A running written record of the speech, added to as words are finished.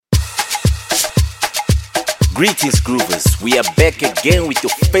Greetings groovers, we are back again with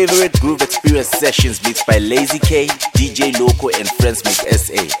your favorite groove experience sessions mixed by Lazy K, DJ Loco and Friends Mix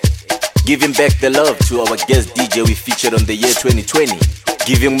SA. Giving back the love to our guest DJ we featured on the year 2020.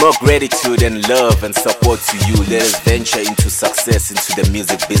 Giving more gratitude and love and support to you, let us venture into success into the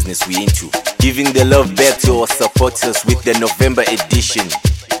music business we into. Giving the love back to our supporters with the November edition.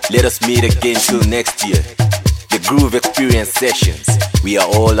 Let us meet again till next year. The Groove Experience Sessions. We are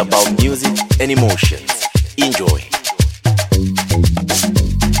all about music and emotions. Enjoy.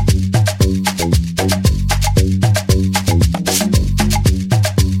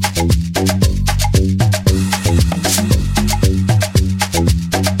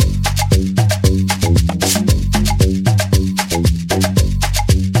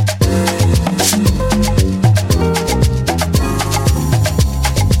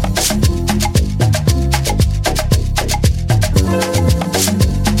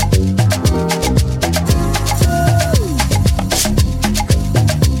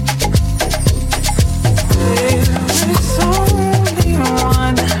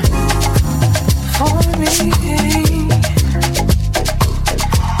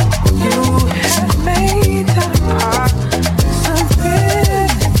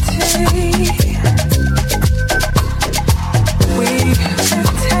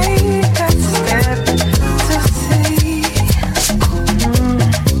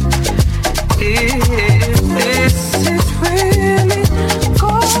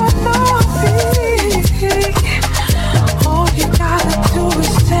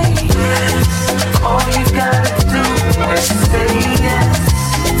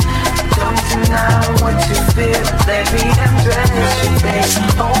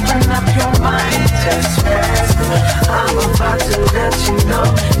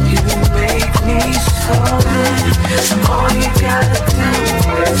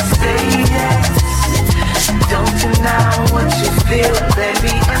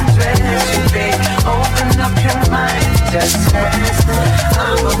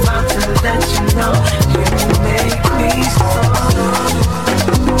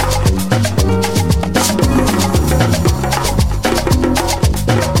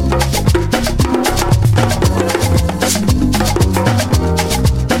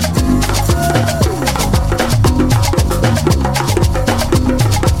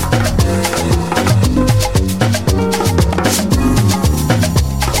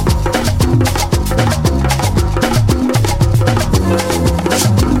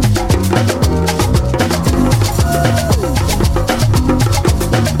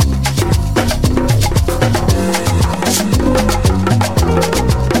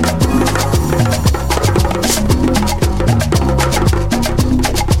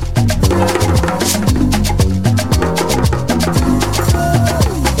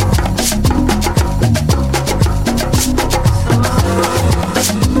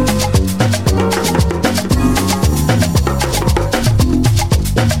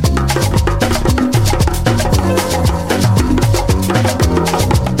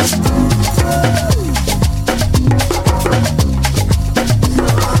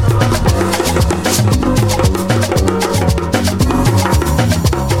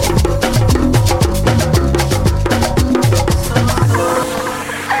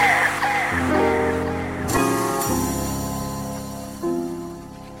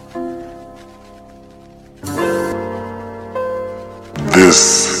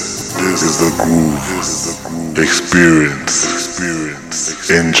 This is the Groove Experience.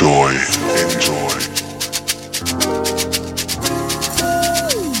 Enjoy.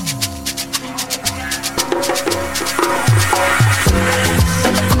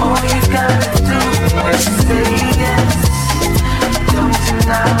 All you gotta do is say yes. Don't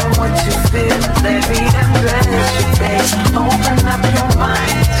deny what you feel, let me embrace you, babe. Open up your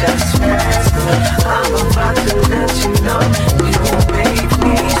mind, just rest. I'm about to let you know you make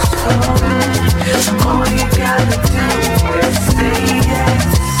me so. All you gotta do is say yes.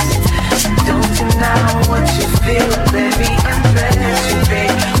 Don't deny what you feel, let me embrace you,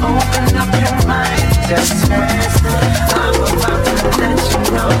 babe. Open up your mind, just rest. I'm about to let you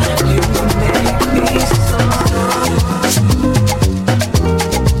know you make me so.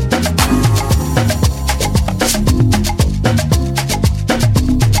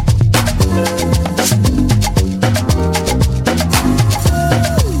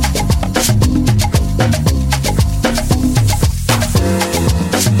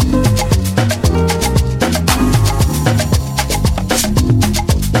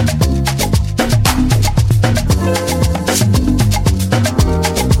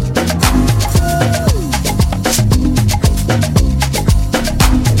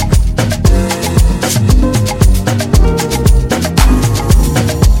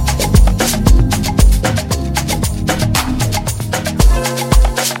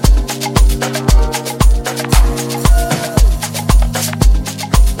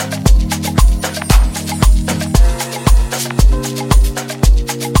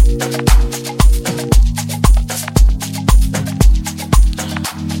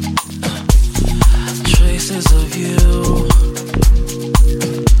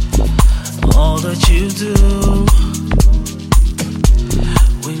 what you do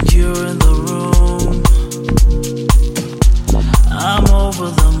when you're in the room. I'm over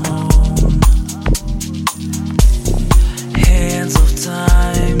the moon. Hands of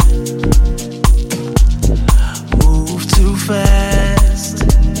time move too fast.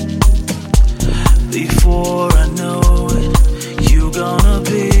 Before I know it, you're gonna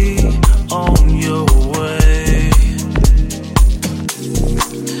be on your way.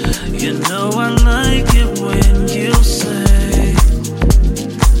 You know I like it when you say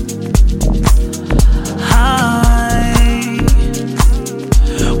hi.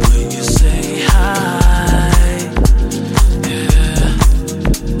 When you say hi, yeah.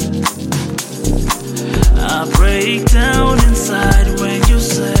 I break down inside when you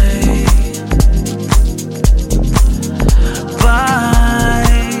say bye.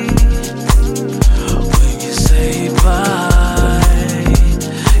 When you say bye,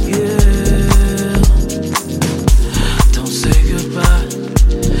 yeah. Don't say goodbye.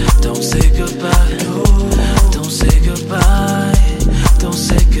 Don't say goodbye. No. Don't say goodbye. Don't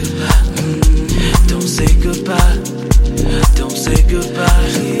say goodbye. Don't say goodbye. Don't say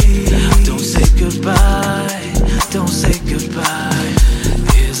goodbye. Don't say goodbye. Don't say goodbye.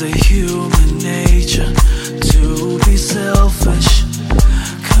 It's a human nature to be selfish,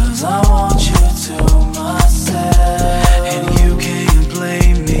 'cause I want you to myself, and you can't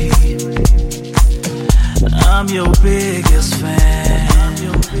blame me. I'm your biggest fan.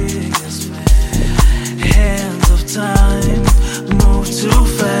 Hands of time move too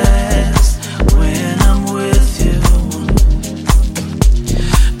fast when I'm with you.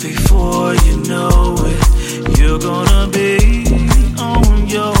 Before you know it, you're gonna be on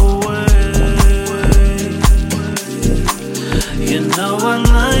your way. You know I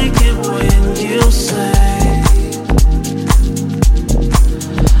like it when you say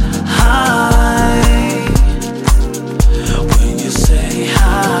hi. When you say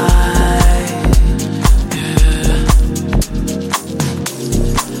hi, yeah.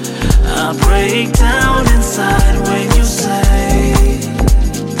 I break down inside when you say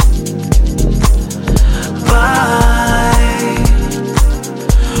bye.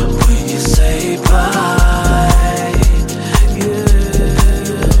 When you say bye, yeah.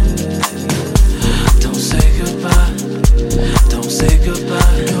 Don't say goodbye. Don't say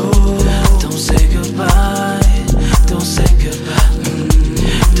goodbye. No. Don't say goodbye. Don't say goodbye.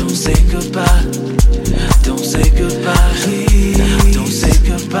 Don't say goodbye. Don't say goodbye. Don't say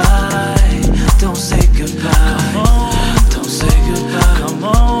goodbye. Don't say goodbye. Don't say goodbye. Come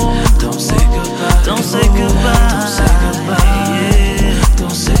on. Don't say goodbye. Don't say goodbye. Don't say goodbye. Yeah.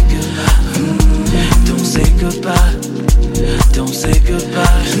 Don't say goodbye. Don't say goodbye. Don't say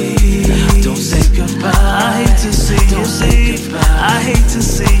goodbye. Don't say goodbye. I hate to see you leave. I hate to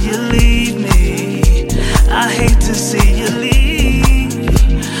see you leave me. I hate to see you leave.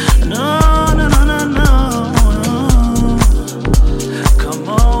 No, no, no, no, no. Come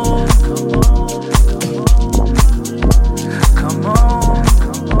on, come on, come on,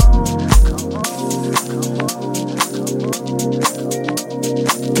 come on, come on,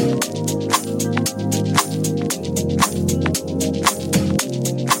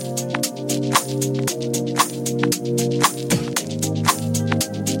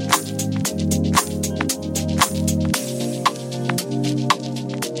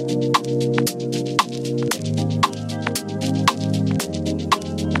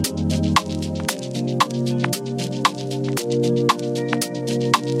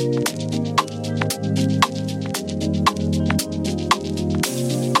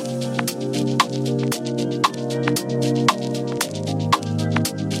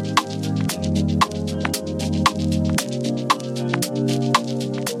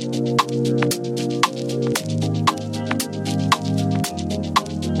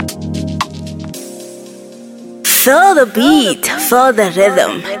 Feel the beat, feel the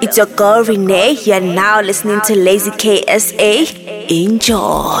rhythm. It's your girl Renee. You are now listening to Lazy KSA.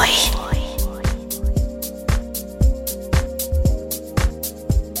 Enjoy.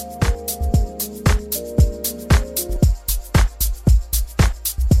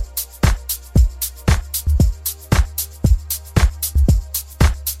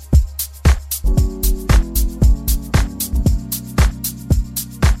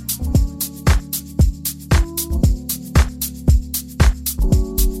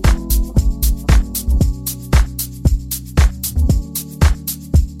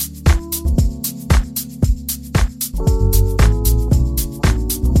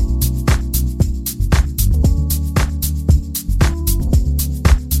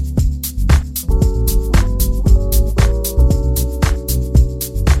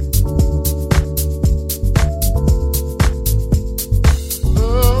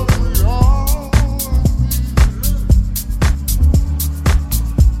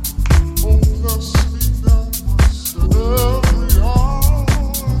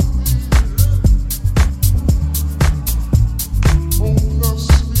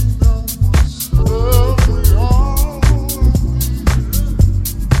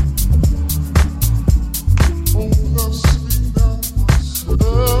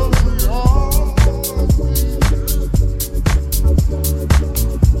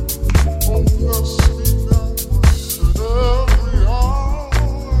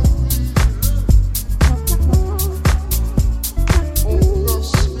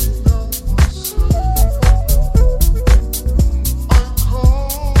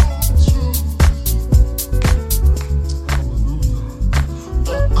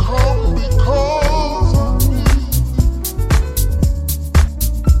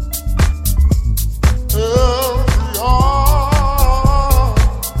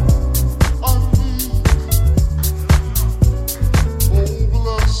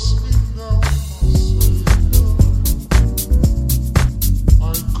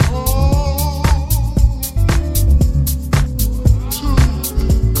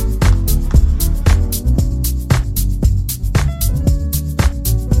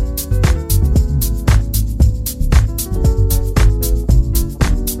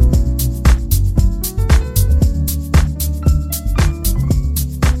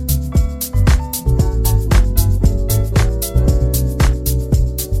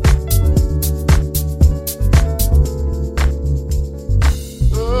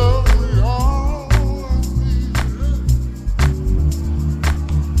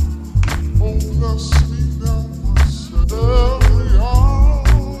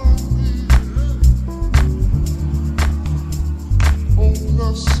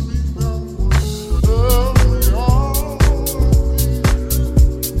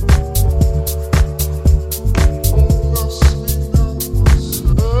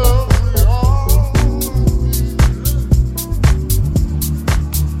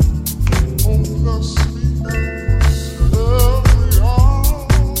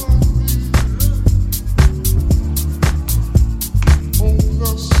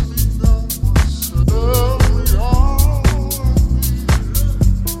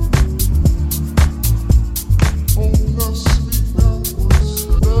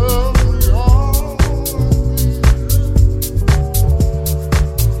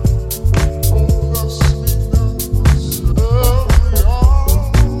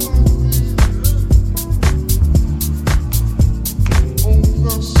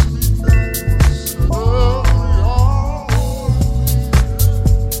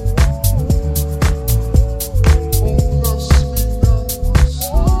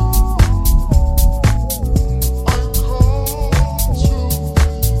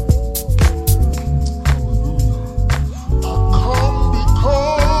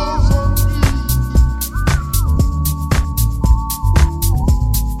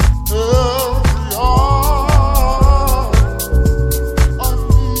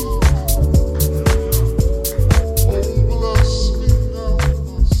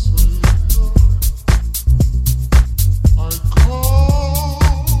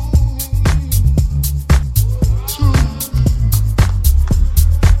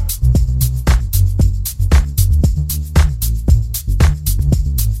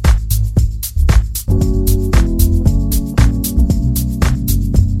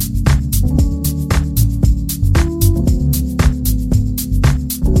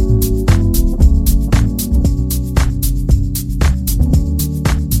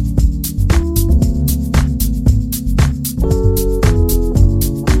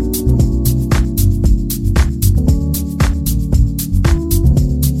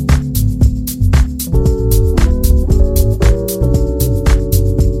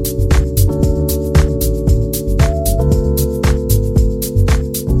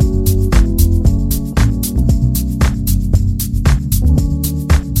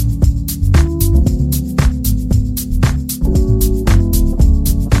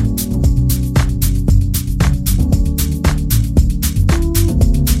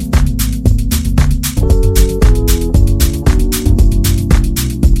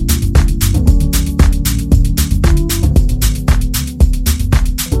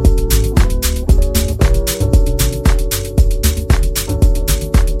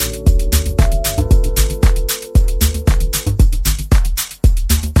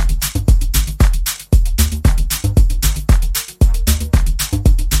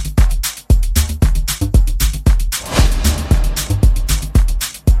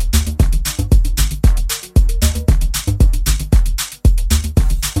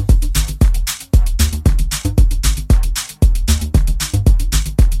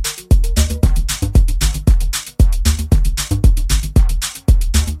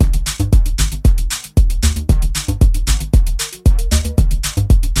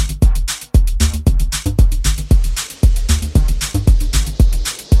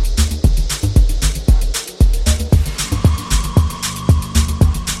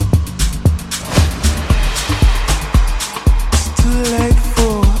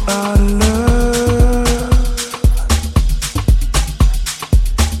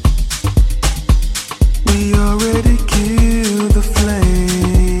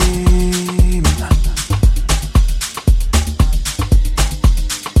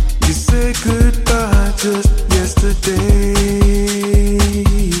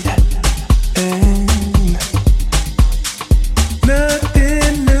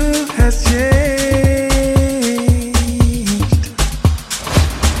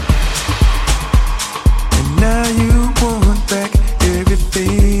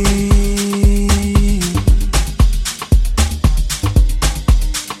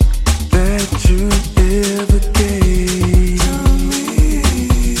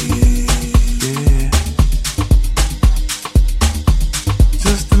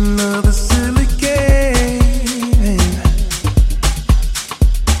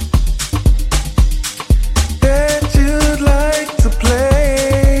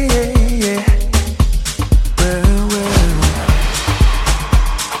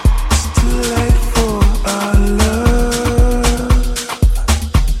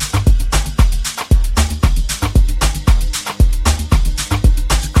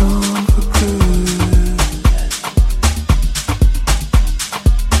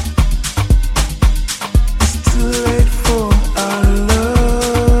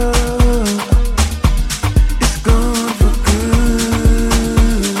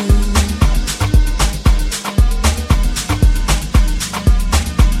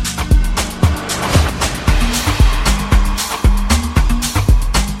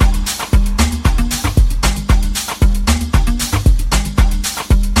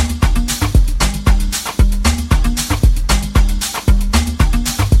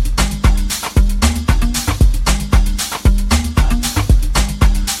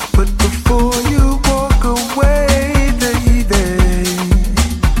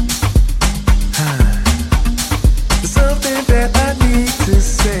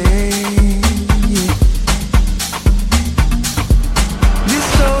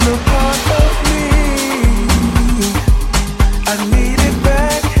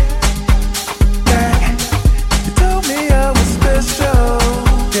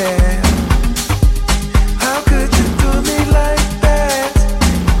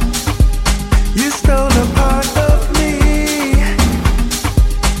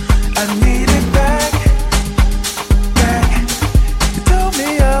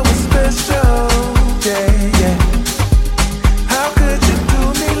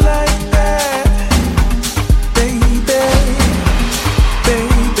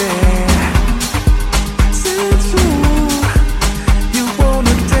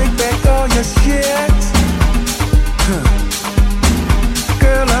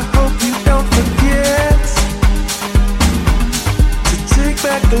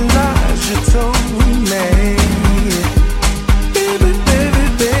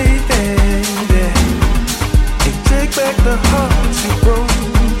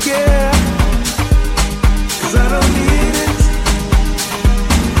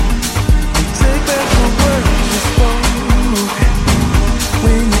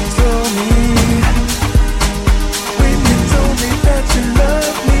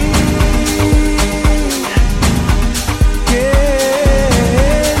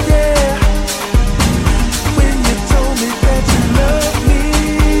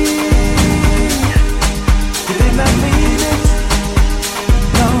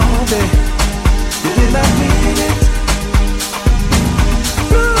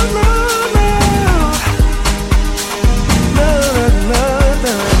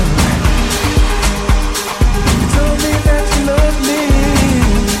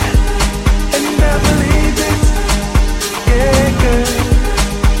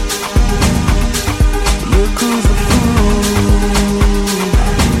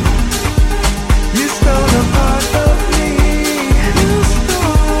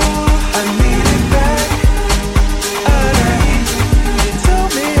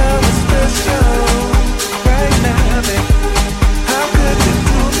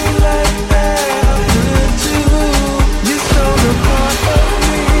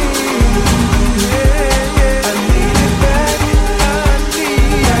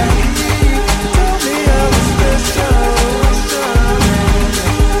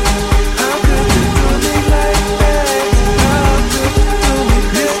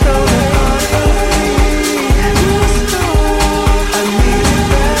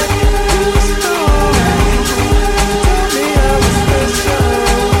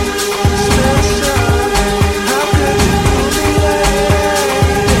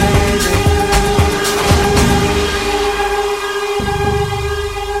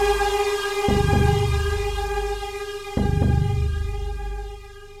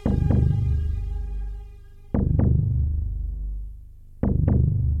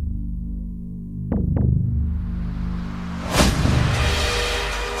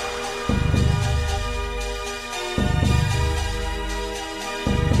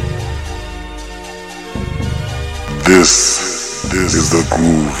 This is the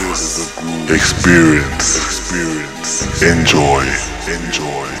groove. Experience. Enjoy.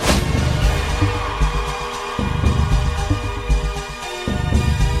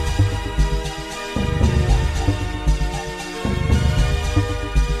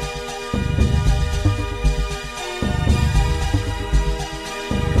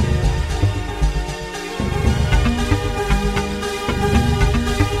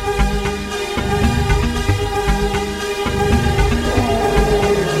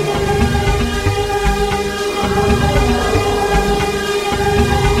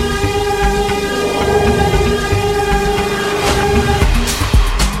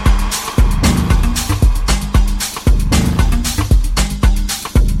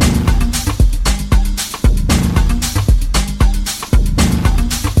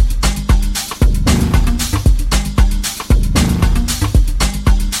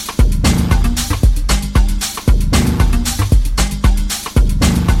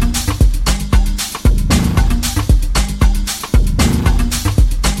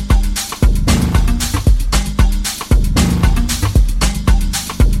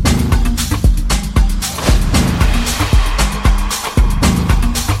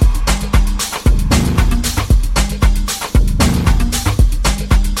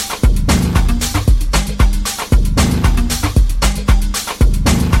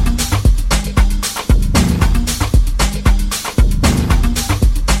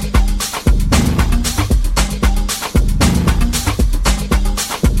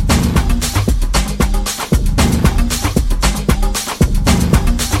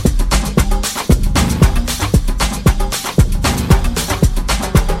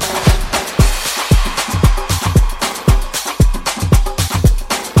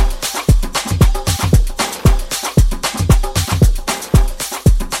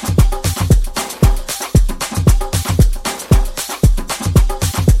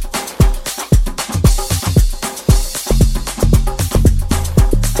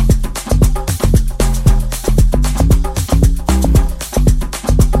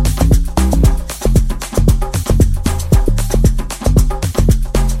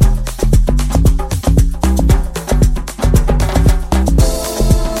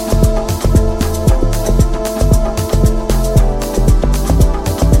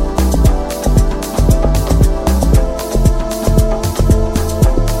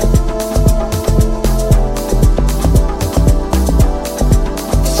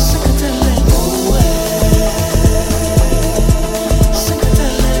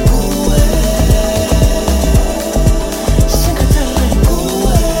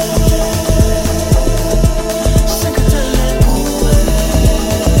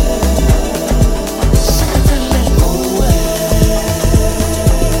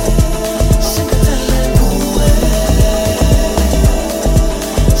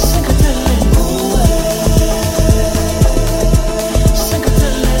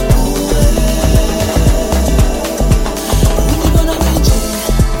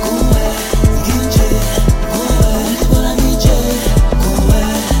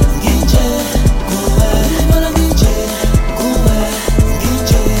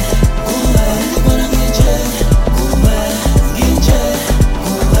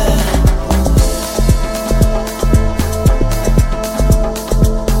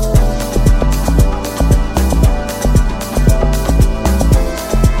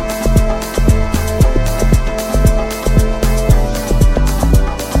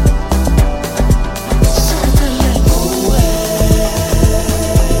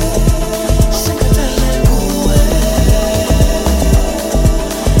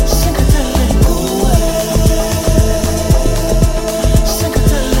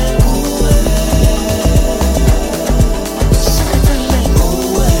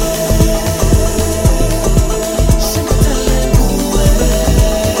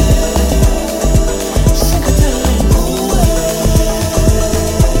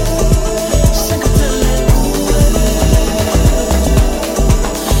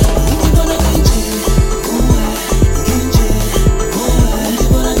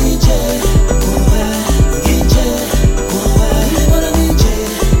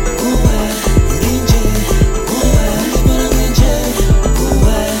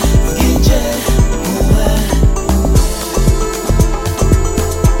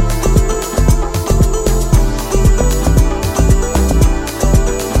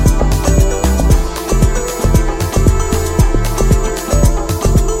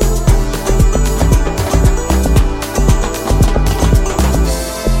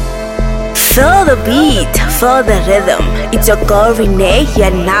 Feel the beat, feel the rhythm. It's your girl Renee. You're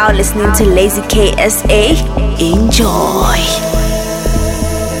now listening to Lazy KSA. Enjoy.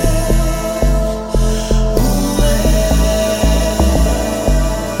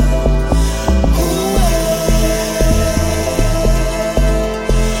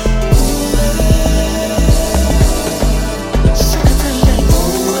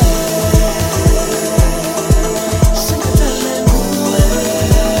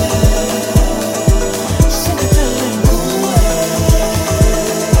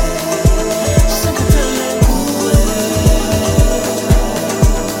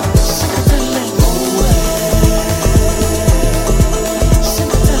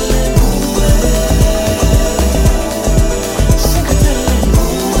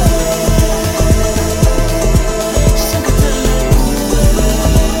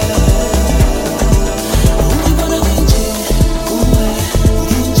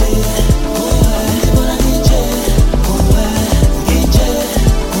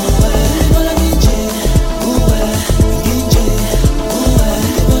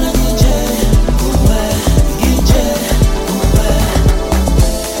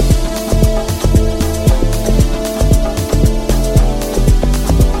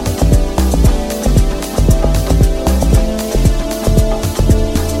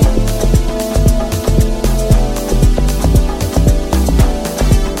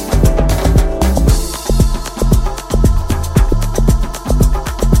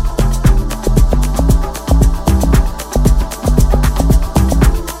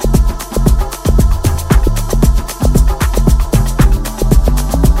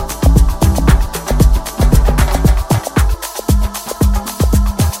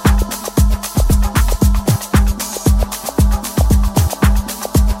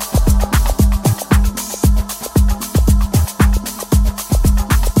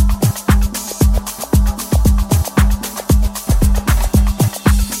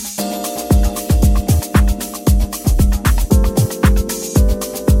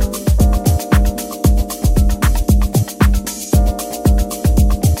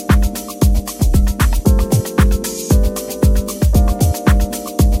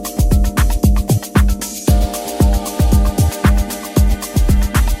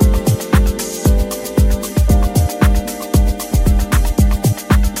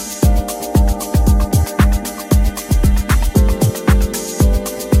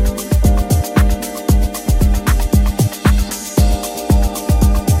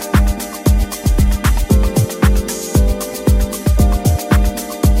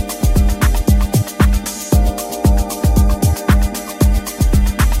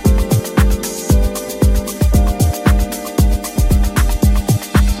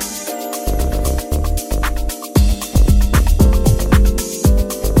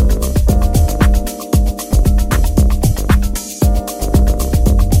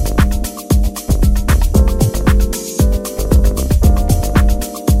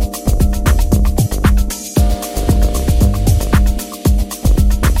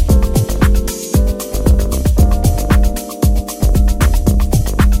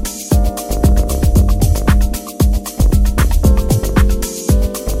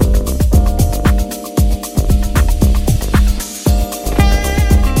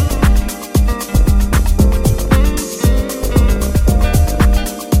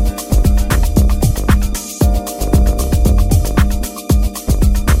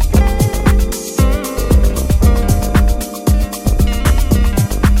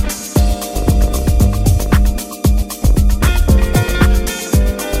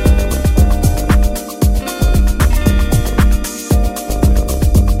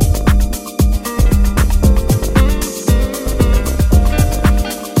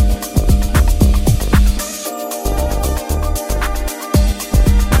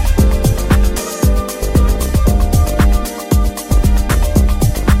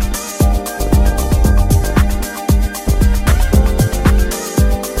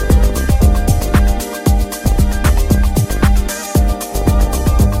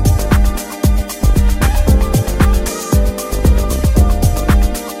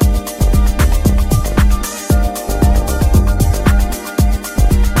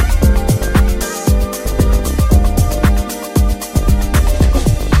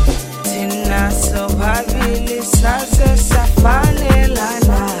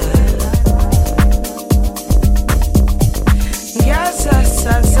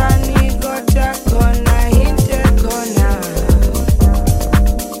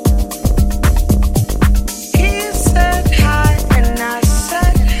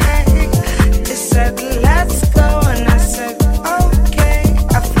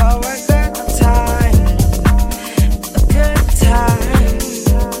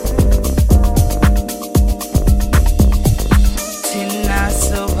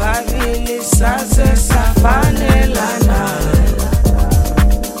 sobabili saze safanelana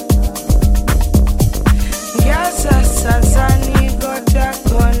sazani goda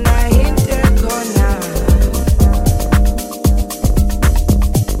kona hinte kona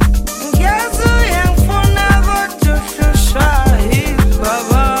Ngiyazu yangifuna kodwa ushusha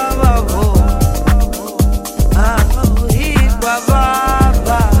baba babo baba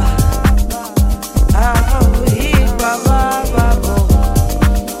baba babo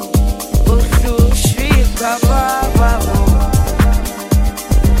ushushi baba babo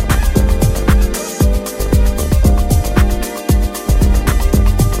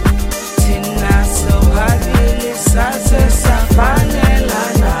Saze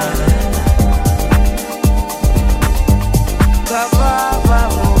safanelana Baba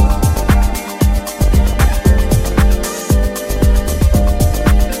babo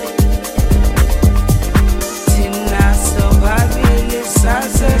Tina sobabili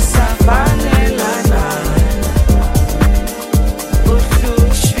saze safanelana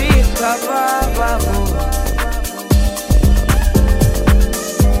Ushushwi baba babo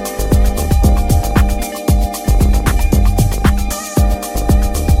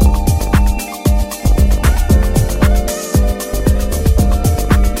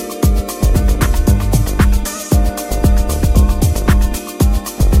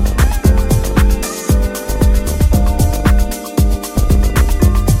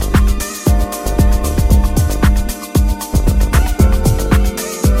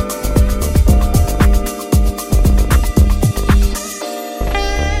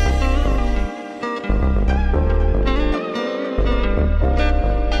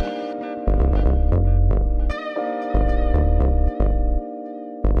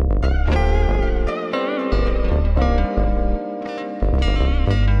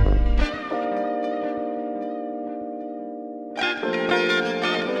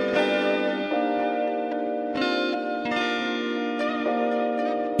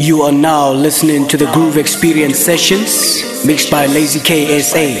You are now listening to the Groove Experience Sessions mixed by Lazy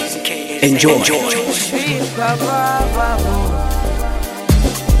KSA. Enjoy.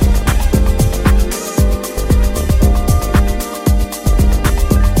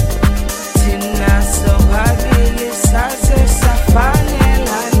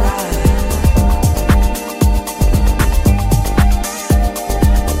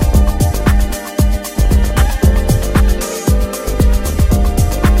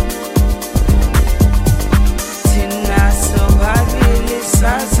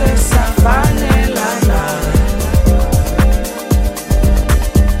 Saze safanelana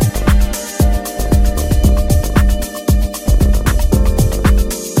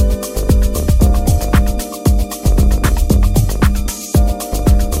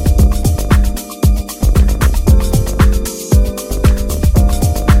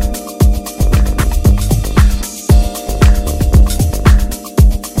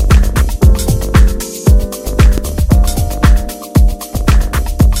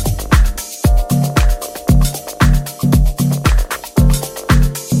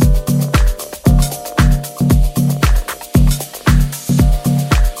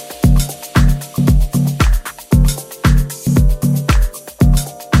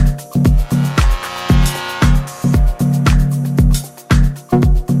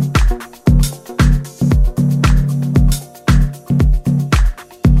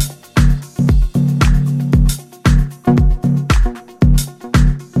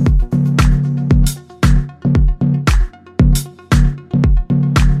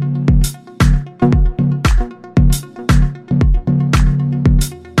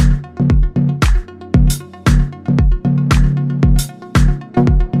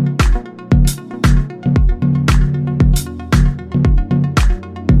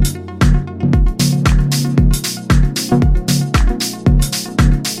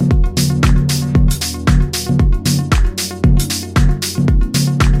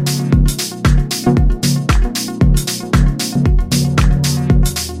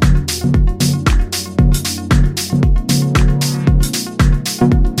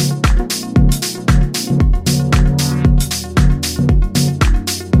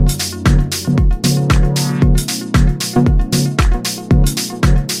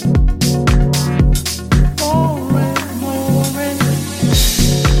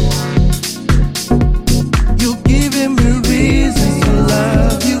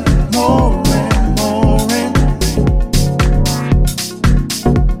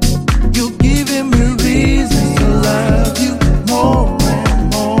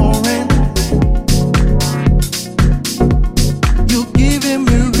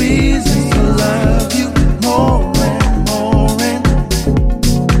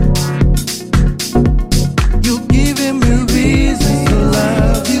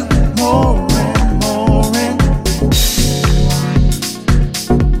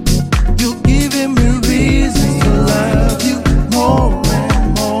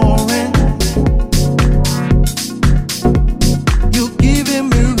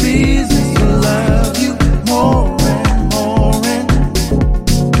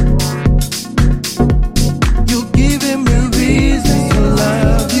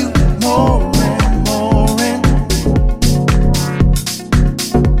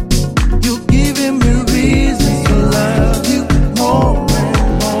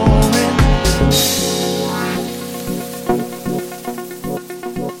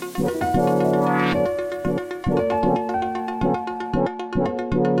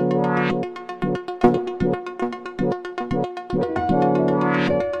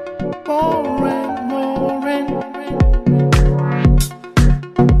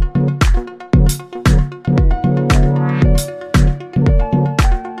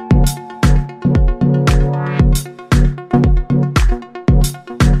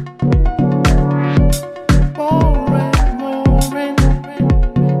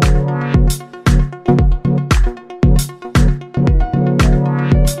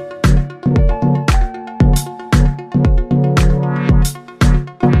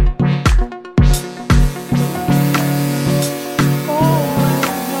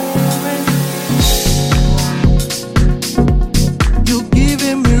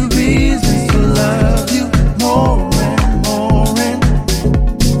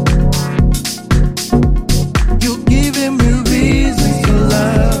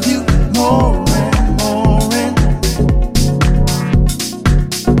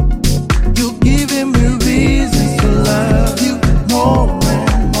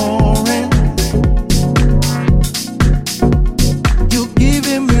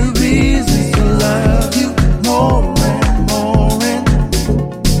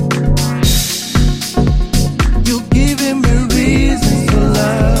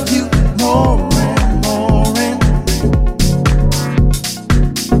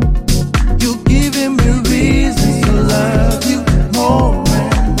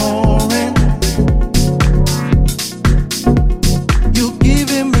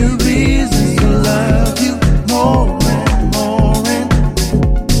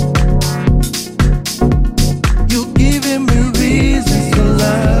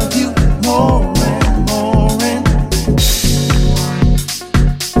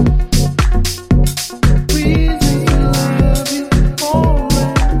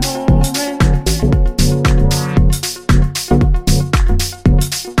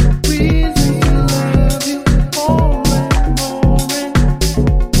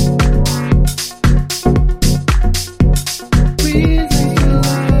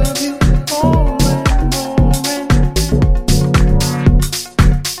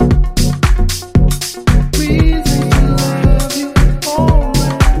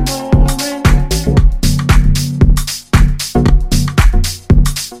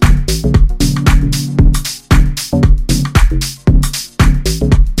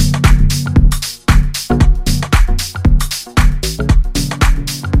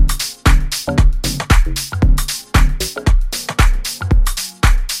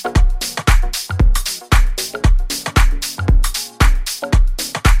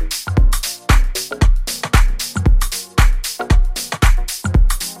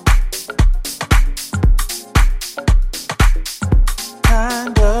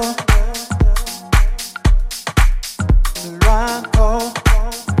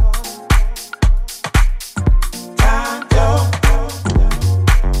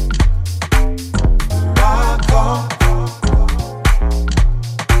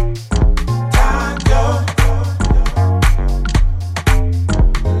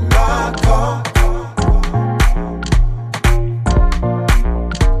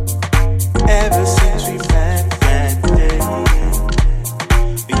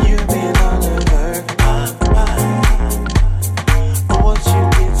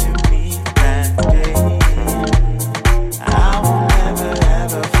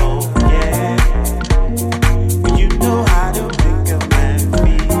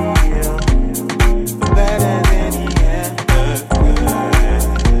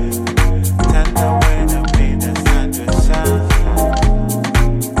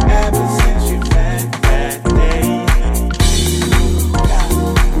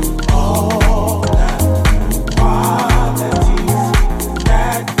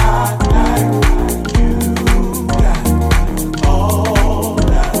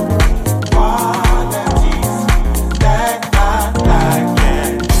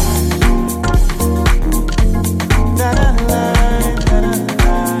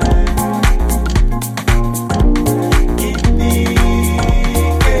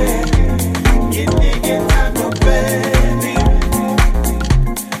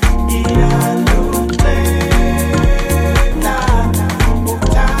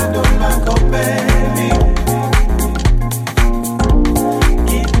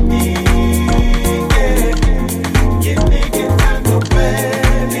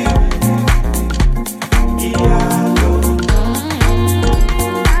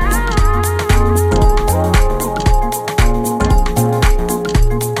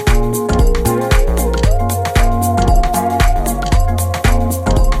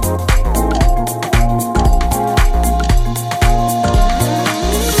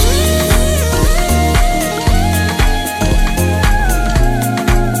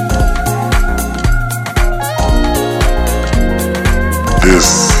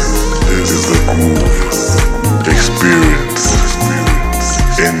This is the groove. Experience.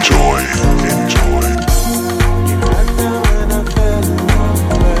 Enjoy.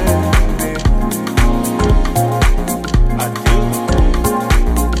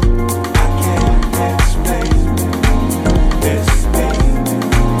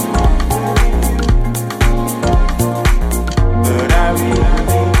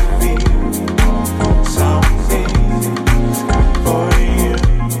 For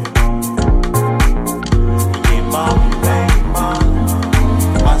you.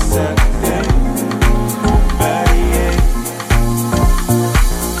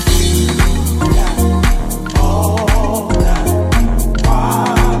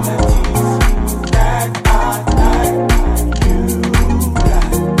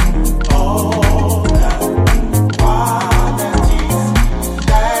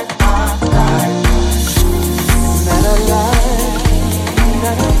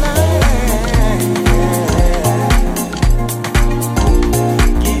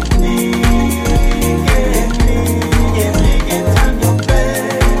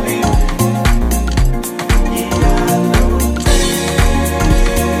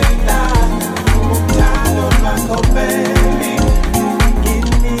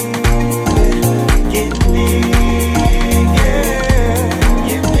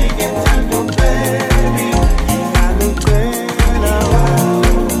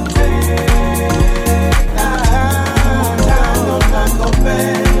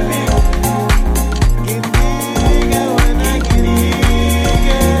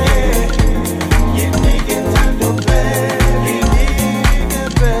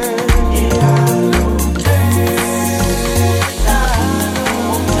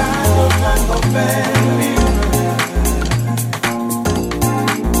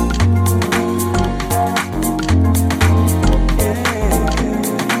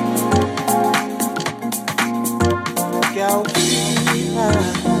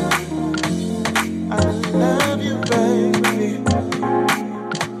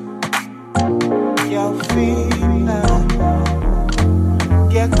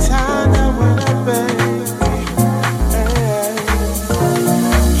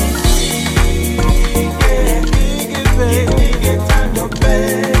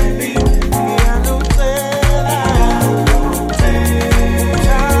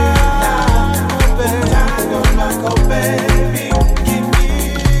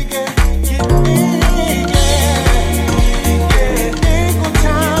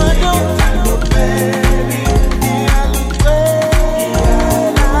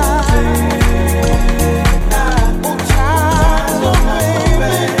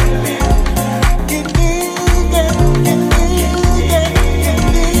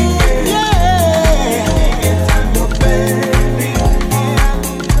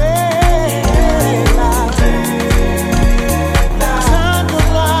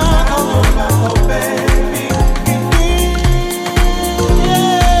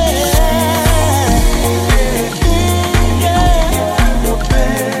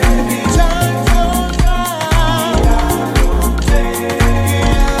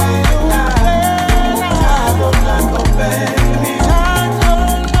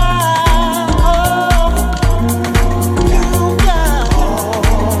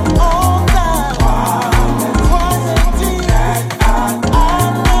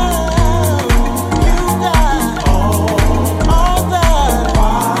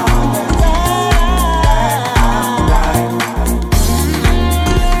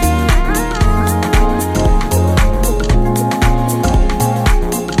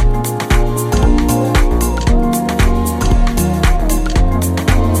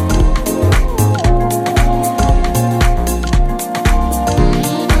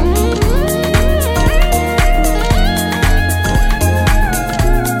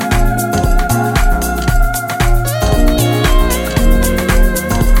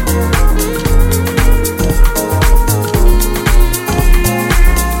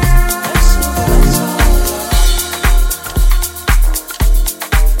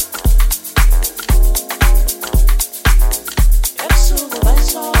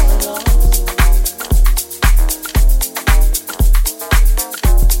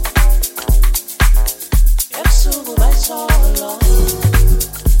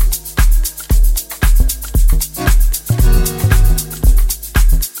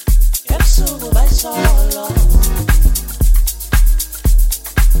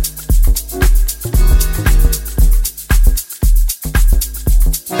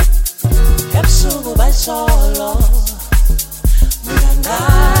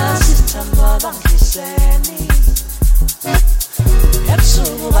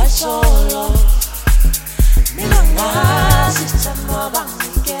 solo mina ngazi sithandwa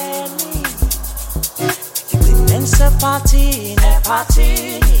bangikeni ngigcine sephathini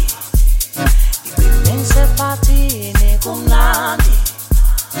ngigcine sephathini kumnandi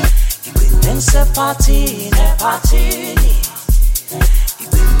ngigcine sephathini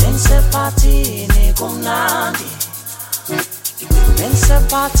ngigcine sephathini kumnandi ngigcine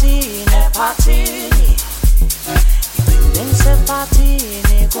sephathini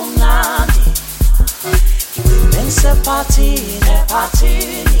Sepatini kumnandi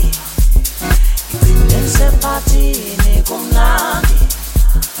Ibinen sepatini kumnandi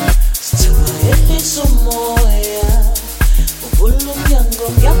Sithenga eliso moya Uvula umnyango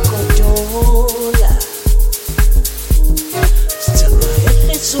ngiyagodola Sithenga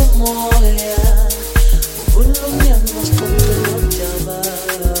eliso moya Uvula umnyango sixoxe udaba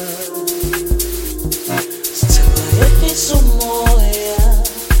Sumoya,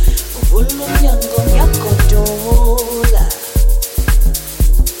 uvula umnyango ngiyagodola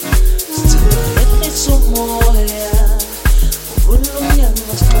Sithenga sumoya, uvula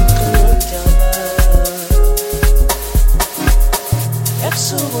umnyango sixoxe udaba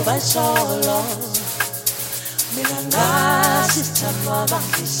Ebusuku bayisolo mina ngazi sithandwa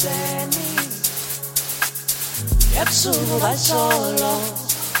bangiseni Ebusuku bayisolo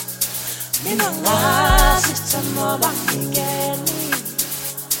mina ngazi sithandwa bangikeni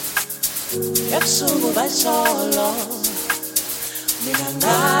Ebusuku bayisolo mina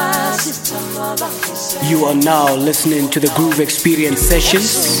ngazi sithandwa bangiseni You are now listening to the Groove Experience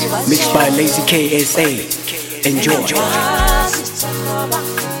Sessions mixed by Lazy KSA. Enjoy.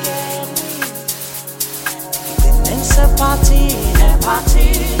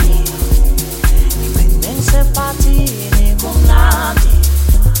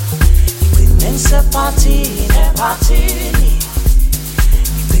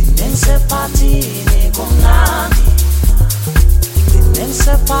 Sepatini kumnandi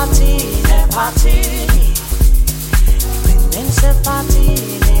Ibinen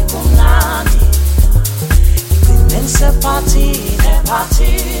sepatini kumnandi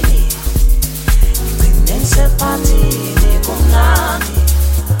Ibinen sepatini kumnandi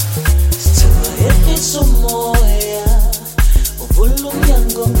Sithenga eliso moya uvula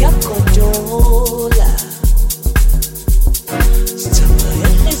umnyango ngiyagodola Sithenga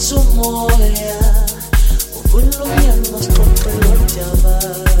eliso moya uvula umnyango sixoxe udaba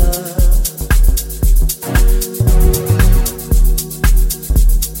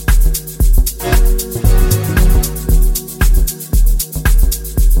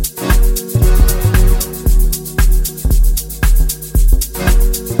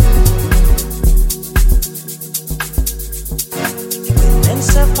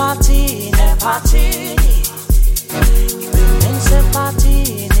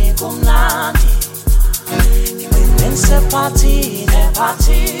Sepatini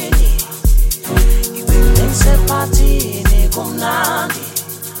kumnandi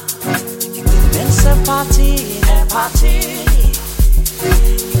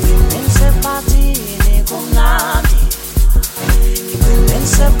Ibinen sepatini kumnandi Ibinen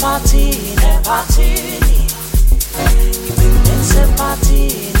sepatini kumnandi Ibinen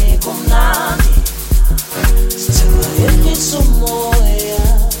sepatini kumnandi Sithenga eliso moya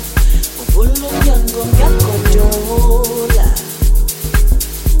uvula umnyango ngiyagodola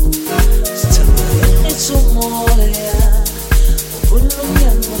Sithenga eliso moya uvula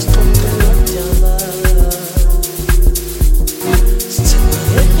umnyango sixoxe udaba Sithenga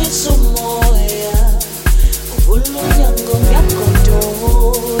eliso moya uvula umnyango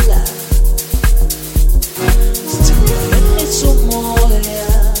ngiyagodola Sithenga eliso moya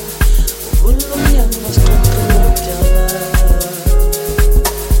uvula umnyango sixoxe udaba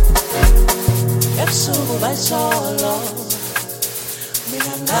Ebusuku bayisolo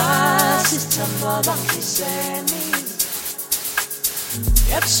mina ngazi sithandwa bangiseni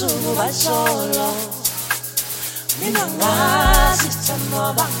Ebusuku bayisolo mina ngazi sithandwa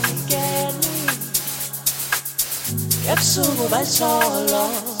bangikeni Ebusuku bayisolo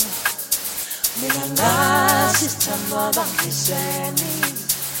mina ngazi sithandwa bangiseni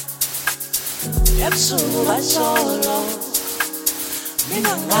Ebusuku bayisolo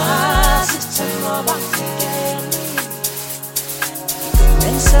mina ngazi sithandwa bangikeni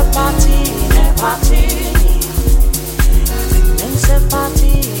Ibinen sepatini kumnandi Ibinen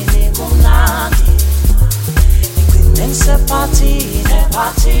sepatini kumnandi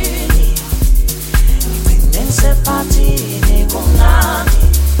Ibinen sepatini kumnandi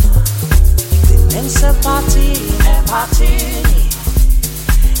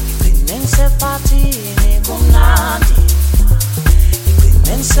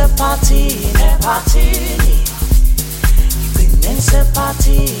ephathini igcine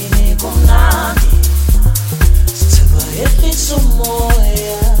sephathini kumnandi sithemba yehlisa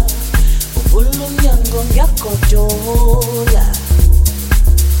umoya uvula umnyango ngiyagodola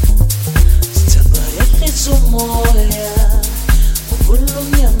sithemba yehlisa umoya uvula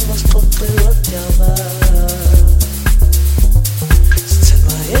umnyango sixoxe lodaba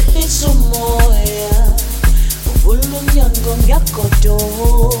sithemba yehlisa umoya uvula umnyango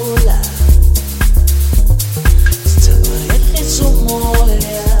ngiyagodola sithemba yehlisa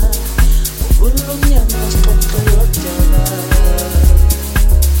umoya uvula umnyango sixoxe lodaba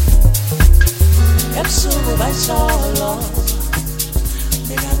ebusuku bayisolo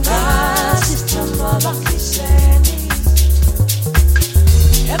mina ngazi sithemba bakhiseni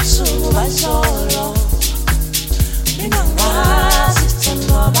ebusuku bayisolo mina ngazi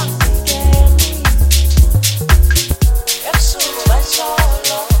sithemba bakhiseni ebusuku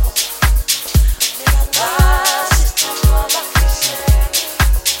bayisolo mina ngazi sithemba bakhiseni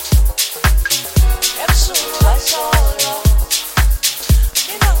ebusuku bayisolo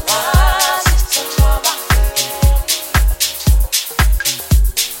mina ngazi sithemba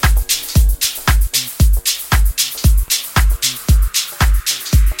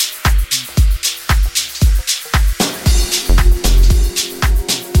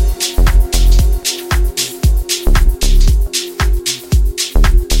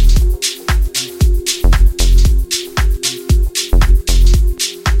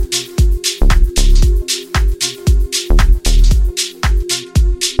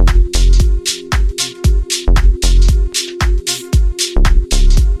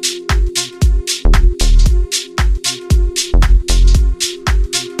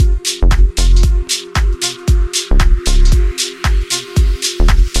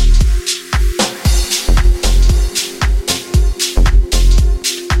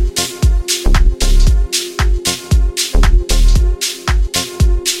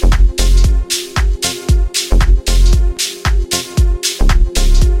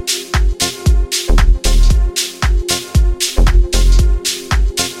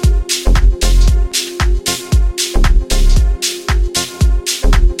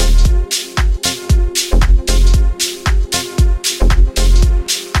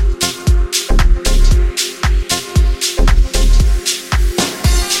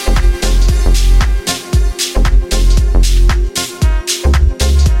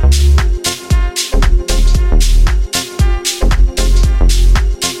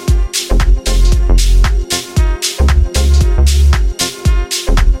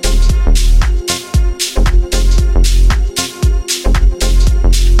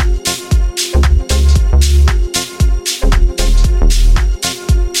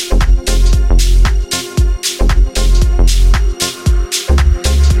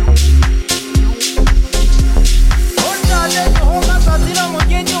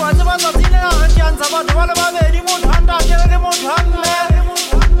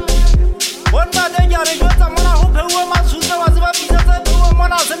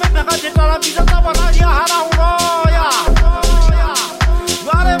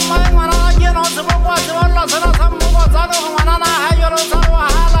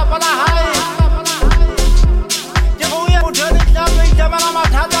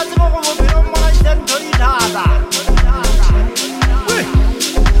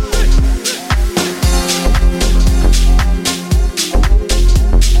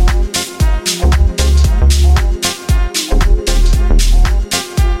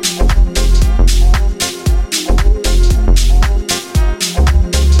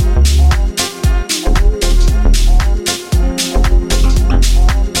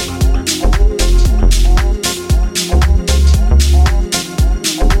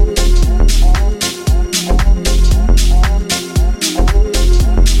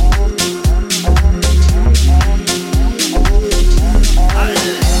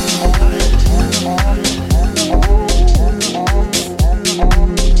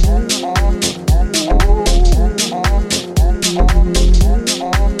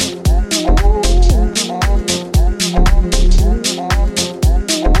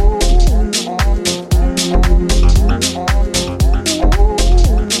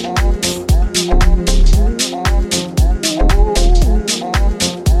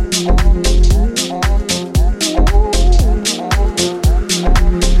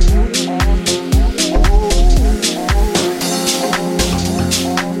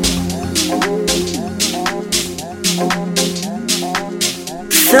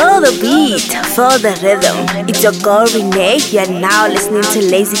Feel the beat, feel the rhythm. It's your girl Renee. You're now listening to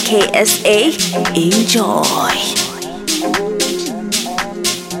Lazy KSA. Enjoy.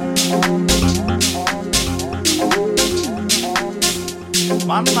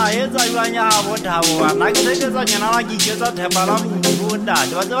 Manna etsa jwanya ha bothabo na ke tsetsa nyana la ke iketsa thepa la mobu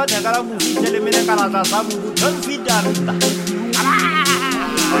ntate ba tseba theka la mobu le mele kana tsa sa mobu 12 feet anda.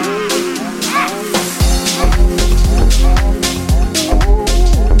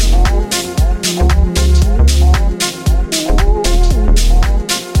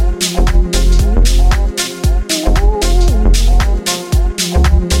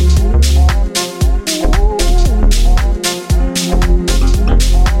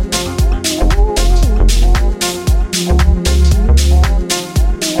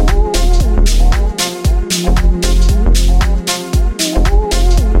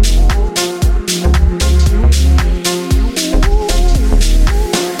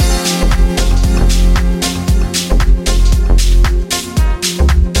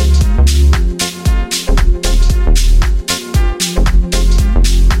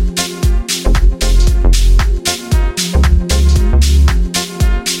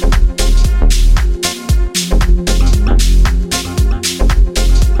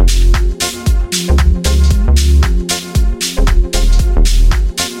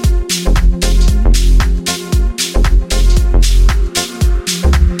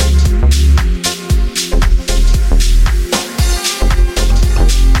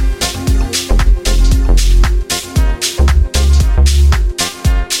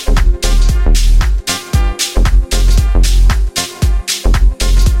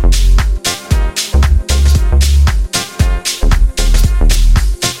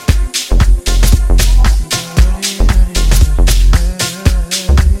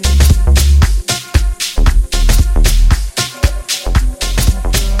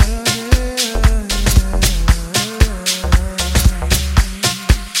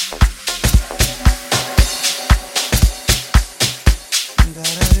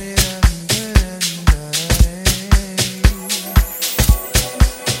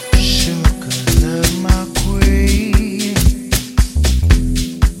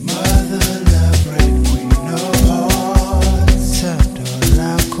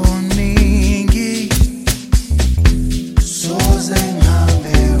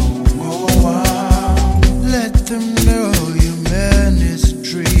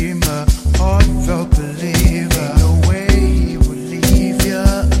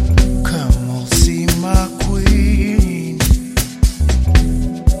 Come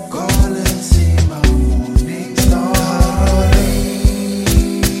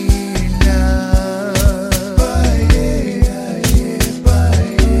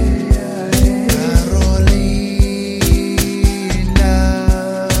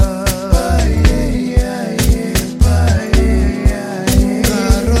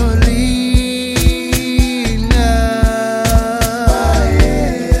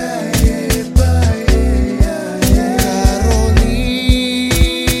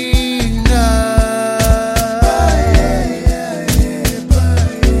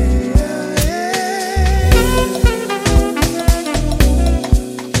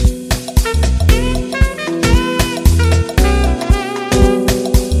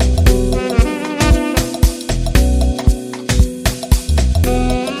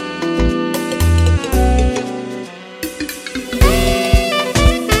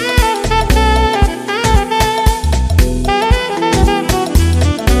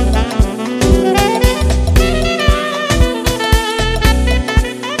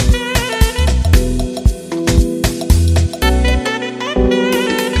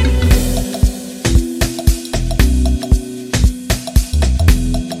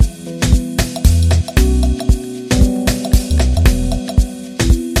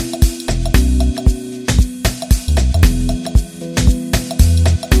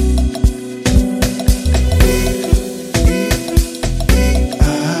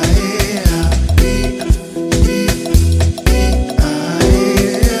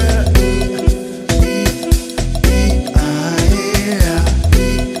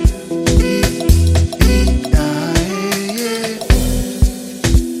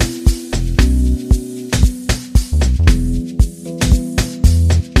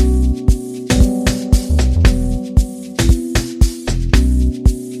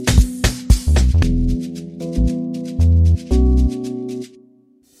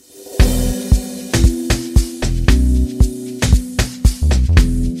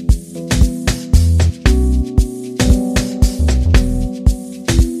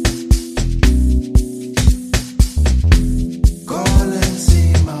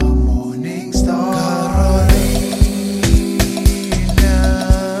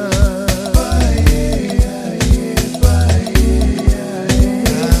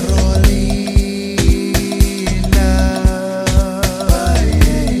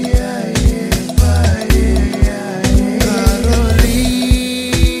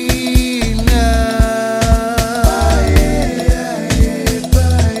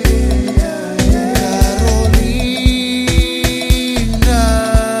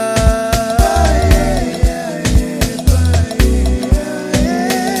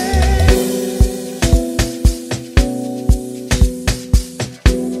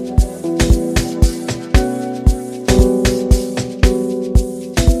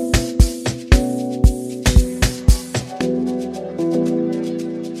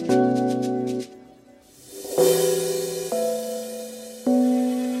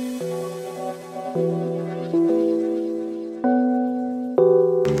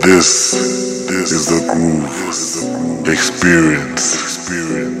This is the groove. Experience.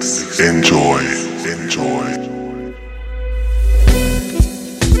 Enjoy.